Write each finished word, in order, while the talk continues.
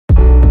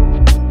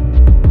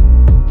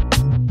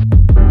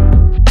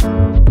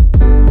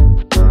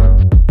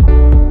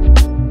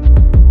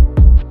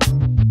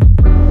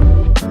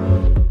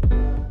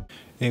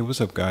what's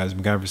up guys,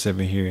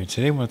 MacGyver7 here, and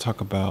today I want to talk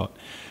about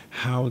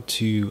how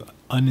to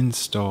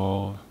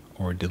uninstall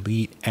or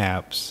delete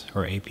apps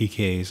or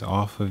APKs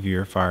off of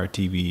your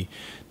FireTV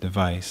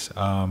device.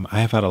 I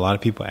have had a lot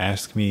of people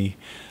ask me,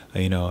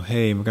 hey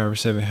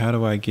MacGyver7, how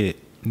do I get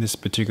this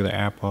particular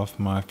app off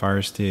my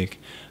Firestick?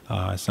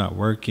 It's not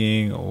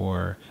working,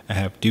 or I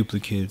have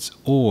duplicates,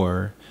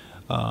 or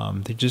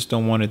they just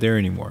don't want it there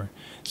anymore.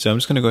 So I'm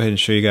just going to go ahead and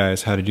show you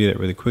guys how to do that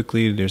really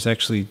quickly. There's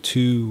actually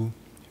two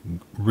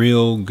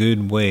real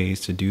good ways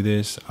to do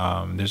this.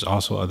 There's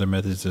also other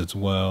methods as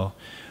well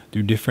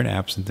through different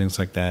apps and things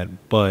like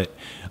that, but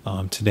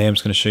today I'm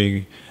just going to show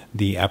you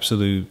the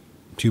absolute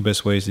two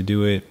best ways to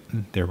do it.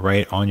 They're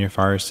right on your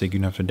Fire Stick. You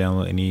don't have to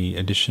download any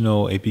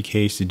additional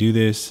APKs to do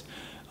this.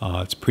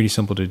 It's pretty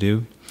simple to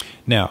do.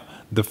 Now,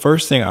 the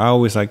first thing I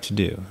always like to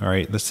do, all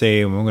right, let's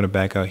say I'm going to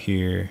back out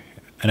here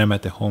and I'm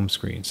at the home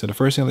screen. So the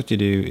first thing I like to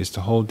do is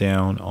to hold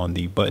down on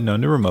the button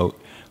on the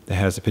remote that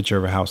has a picture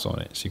of a house on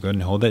it. So you go ahead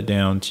and hold that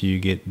down till you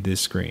get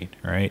this screen,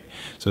 all right?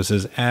 So it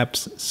says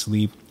apps,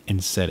 sleep,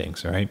 and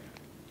settings, all right?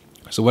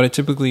 So what I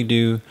typically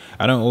do,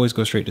 I don't always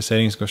go straight to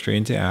settings, go straight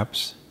into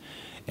apps.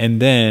 And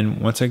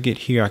then once I get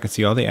here, I can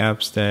see all the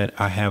apps that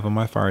I have on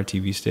my Fire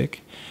TV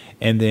stick.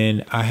 And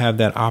then I have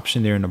that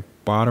option there in the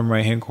bottom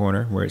right hand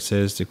corner where it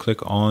says to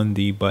click on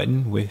the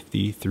button with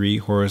the 3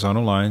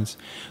 horizontal lines.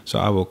 So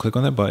I will click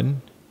on that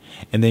button.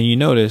 And then you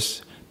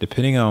notice,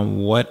 depending on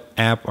what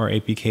app or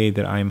APK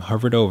that I'm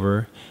hovered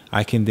over,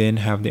 I can then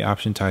have the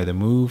option to either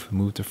move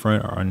to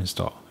front, or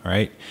uninstall. All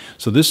right.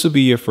 So this will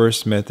be your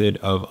first method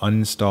of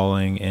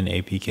uninstalling an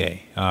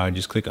APK.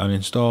 Just click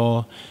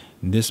uninstall.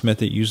 This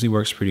method usually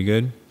works pretty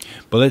good.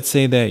 But let's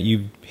say that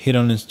you hit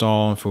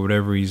uninstall and for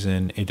whatever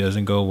reason it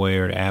doesn't go away,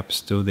 or the app's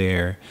still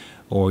there,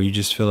 or you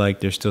just feel like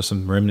there's still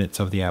some remnants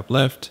of the app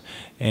left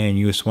and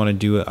you just want to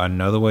do it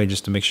another way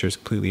just to make sure it's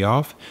completely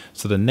off.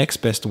 So the next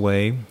best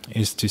way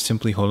is to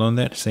simply hold on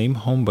that same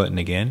home button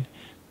again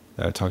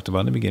that I talked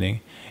about in the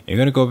beginning. And you're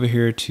going to go over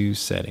here to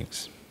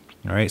settings.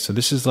 All right, so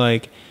this is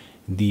like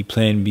the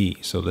plan B.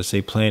 So let's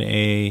say plan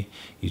A,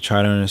 you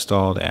try to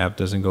uninstall, the app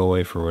doesn't go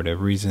away for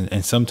whatever reason.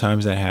 And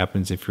sometimes that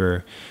happens if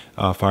your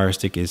Fire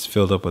Stick is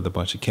filled up with a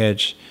bunch of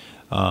cache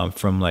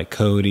from like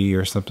Kodi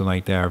or something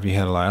like that, or if you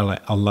had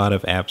a lot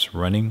of apps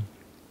running.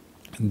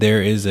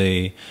 There is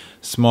a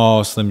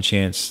small slim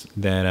chance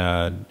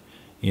that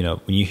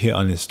when you hit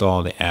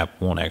uninstall, the app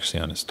won't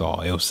actually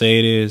uninstall. It'll say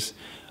it is,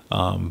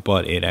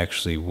 but it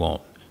actually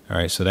won't. All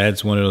right, so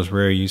that's one of those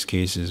rare use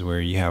cases where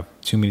you have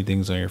too many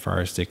things on your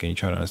Fire Stick and you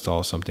try to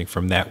install something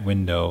from that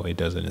window, it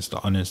doesn't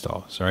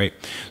uninstall. All right,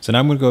 so now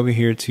I'm going to go over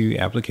here to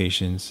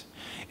applications,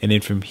 and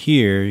then from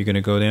here you're going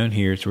to go down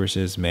here to where it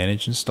says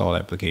manage install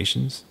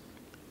applications,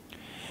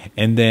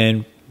 and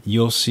then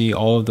you'll see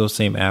all of those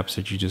same apps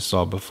that you just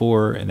saw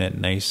before in that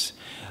nice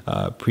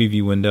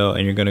preview window.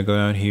 And you're going to go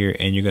down here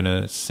and you're going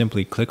to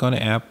simply click on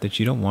an app that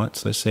you don't want.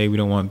 So let's say we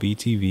don't want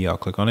BTV. I'll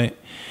click on it,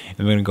 and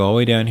we're going to go all the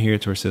way down here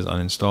to where it says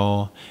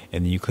uninstall,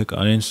 and then you click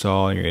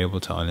uninstall and you're able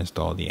to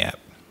uninstall the app.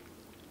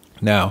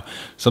 Now,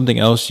 something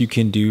else you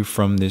can do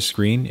from this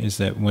screen is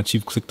that once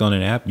you've clicked on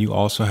an app, you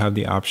also have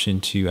the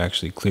option to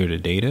actually clear the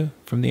data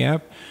from the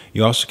app.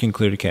 You also can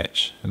clear the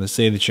cache. And let's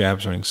say that your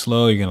app's running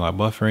slow, you're getting a lot of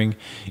buffering.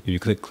 If you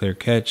click clear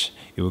cache,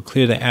 it will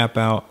clear the app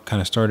out, kind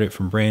of start it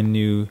from brand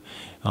new,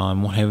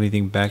 won't have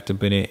anything backed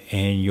up in it,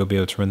 and you'll be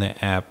able to run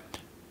that app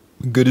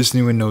good as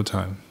new in no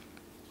time.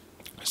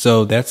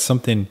 So that's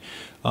something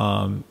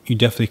you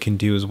definitely can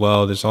do as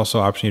well. There's also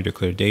an option here to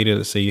clear data.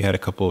 Let's say you had a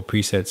couple of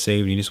presets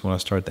saved and you just want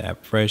to start the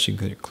app fresh. You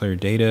can clear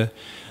data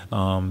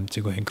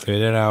to go ahead and clear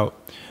that out.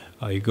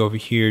 You go over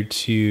here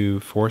to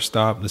force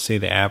stop. Let's say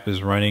the app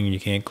is running and you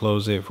can't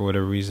close it for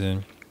whatever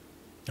reason,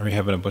 or you're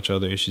having a bunch of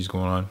other issues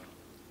going on.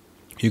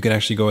 You can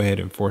actually go ahead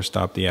and force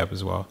stop the app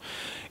as well.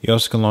 You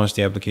also can launch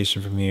the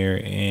application from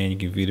here, and you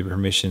can view the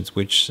permissions,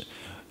 which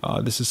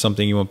this is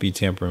something you won't be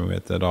tampering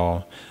with at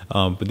all.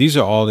 But these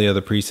are all the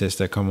other presets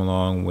that come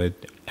along with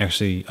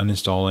actually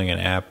uninstalling an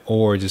app,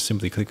 or just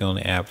simply clicking on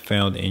the app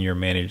found in your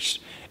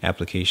managed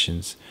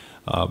applications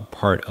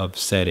part of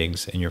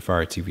settings in your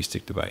Fire TV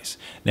stick device.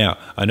 Now,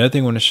 another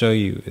thing I want to show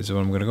you is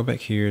when I'm going to go back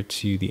here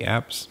to the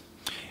apps.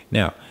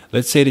 Now,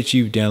 let's say that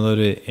you've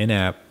downloaded an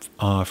app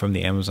from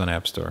the Amazon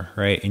App Store,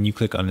 right? And you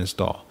click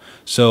uninstall.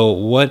 So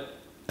what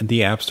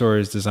the App Store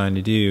is designed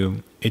to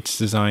do, it's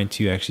designed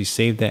to actually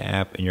save that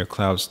app in your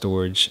cloud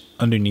storage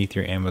underneath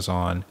your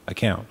Amazon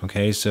account.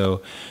 Okay,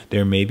 so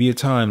there may be a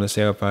time, let's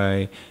say if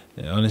I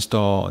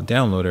uninstall a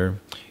downloader,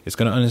 it's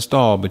going to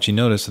uninstall, but you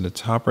notice in the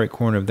top right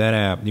corner of that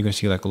app, you're going to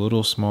see like a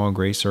little small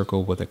gray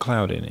circle with a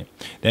cloud in it.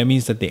 That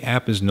means that the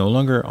app is no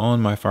longer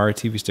on my Fire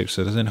TV stick,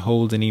 so it doesn't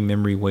hold any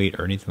memory weight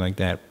or anything like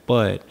that,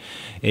 but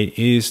it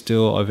is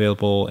still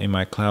available in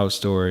my cloud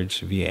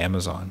storage via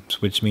Amazon,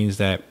 which means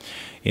that,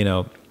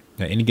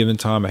 at any given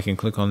time I can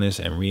click on this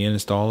and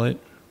reinstall it.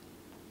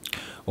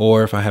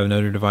 Or if I have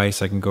another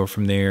device, I can go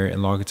from there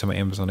and log into my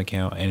Amazon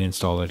account and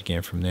install it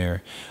again from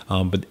there.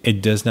 But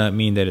it does not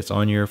mean that it's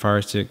on your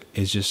Fire Stick.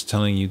 It's just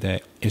telling you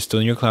that it's still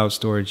in your cloud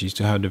storage. You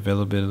still have the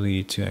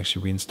availability to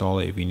actually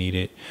reinstall it if you need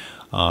it.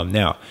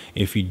 Now,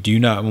 if you do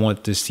not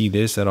want to see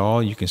this at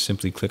all, you can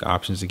simply click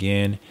options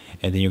again,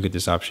 and then you'll get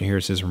this option here.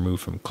 It says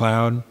remove from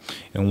cloud.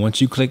 And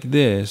once you click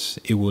this,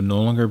 it will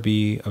no longer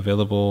be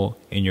available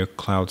in your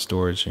cloud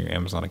storage in your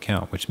Amazon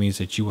account, which means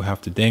that you will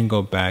have to then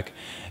go back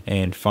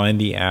and find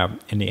the app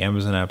in the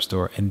Amazon App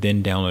Store and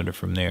then download it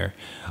from there.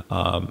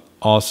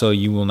 Also,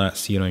 you will not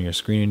see it on your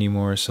screen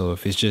anymore. So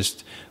if it's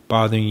just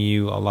bothering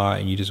you a lot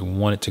and you just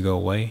want it to go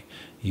away,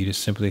 you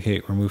just simply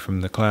hit remove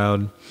from the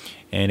cloud,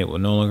 and it will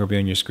no longer be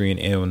on your screen,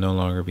 and it will no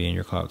longer be in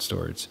your cloud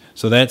storage.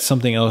 So that's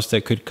something else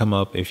that could come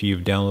up if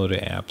you've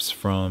downloaded apps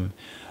from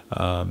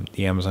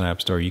the Amazon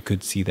App Store. You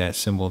could see that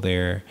symbol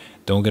there.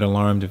 Don't get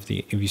alarmed if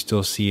you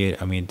still see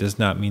it. I mean, it does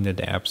not mean that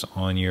the app's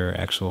on your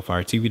actual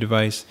Fire TV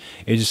device.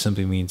 It just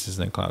simply means it's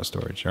in cloud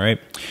storage. All right.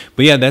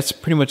 But yeah, that's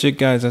pretty much it,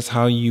 guys. That's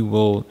how you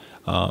will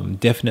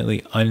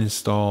definitely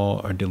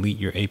uninstall or delete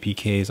your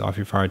APKs off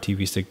your Fire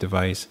TV Stick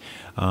device.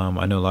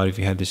 I know a lot of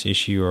you had this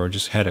issue or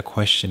just had a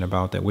question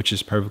about that, which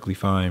is perfectly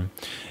fine.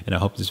 And I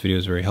hope this video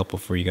is very helpful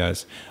for you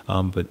guys.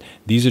 But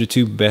these are the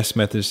two best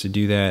methods to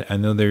do that. I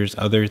know there's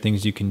other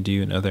things you can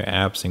do in other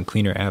apps and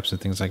cleaner apps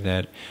and things like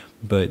that,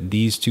 but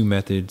these two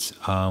methods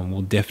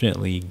will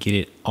definitely get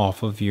it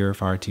off of your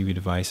Fire TV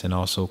device and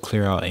also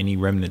clear out any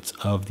remnants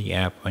of the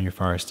app on your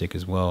Fire Stick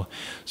as well,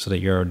 so that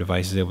your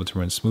device is able to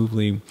run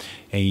smoothly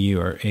and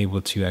you are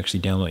able to actually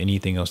download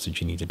anything else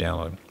that you need to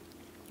download.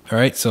 All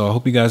right, so I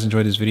hope you guys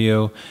enjoyed this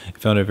video. I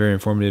found it very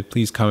informative.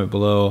 Please comment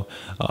below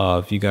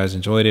if you guys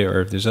enjoyed it,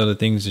 or if there's other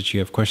things that you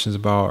have questions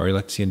about, or you'd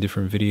like to see a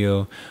different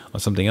video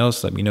on something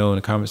else, let me know in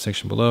the comment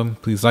section below.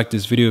 Please like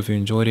this video if you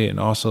enjoyed it, and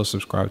also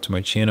subscribe to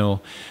my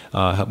channel.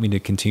 Help me to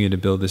continue to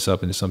build this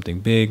up into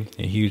something big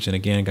and huge. And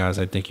again, guys,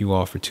 I thank you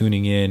all for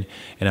tuning in,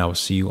 and I will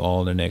see you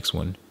all in the next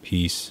one.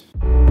 Peace.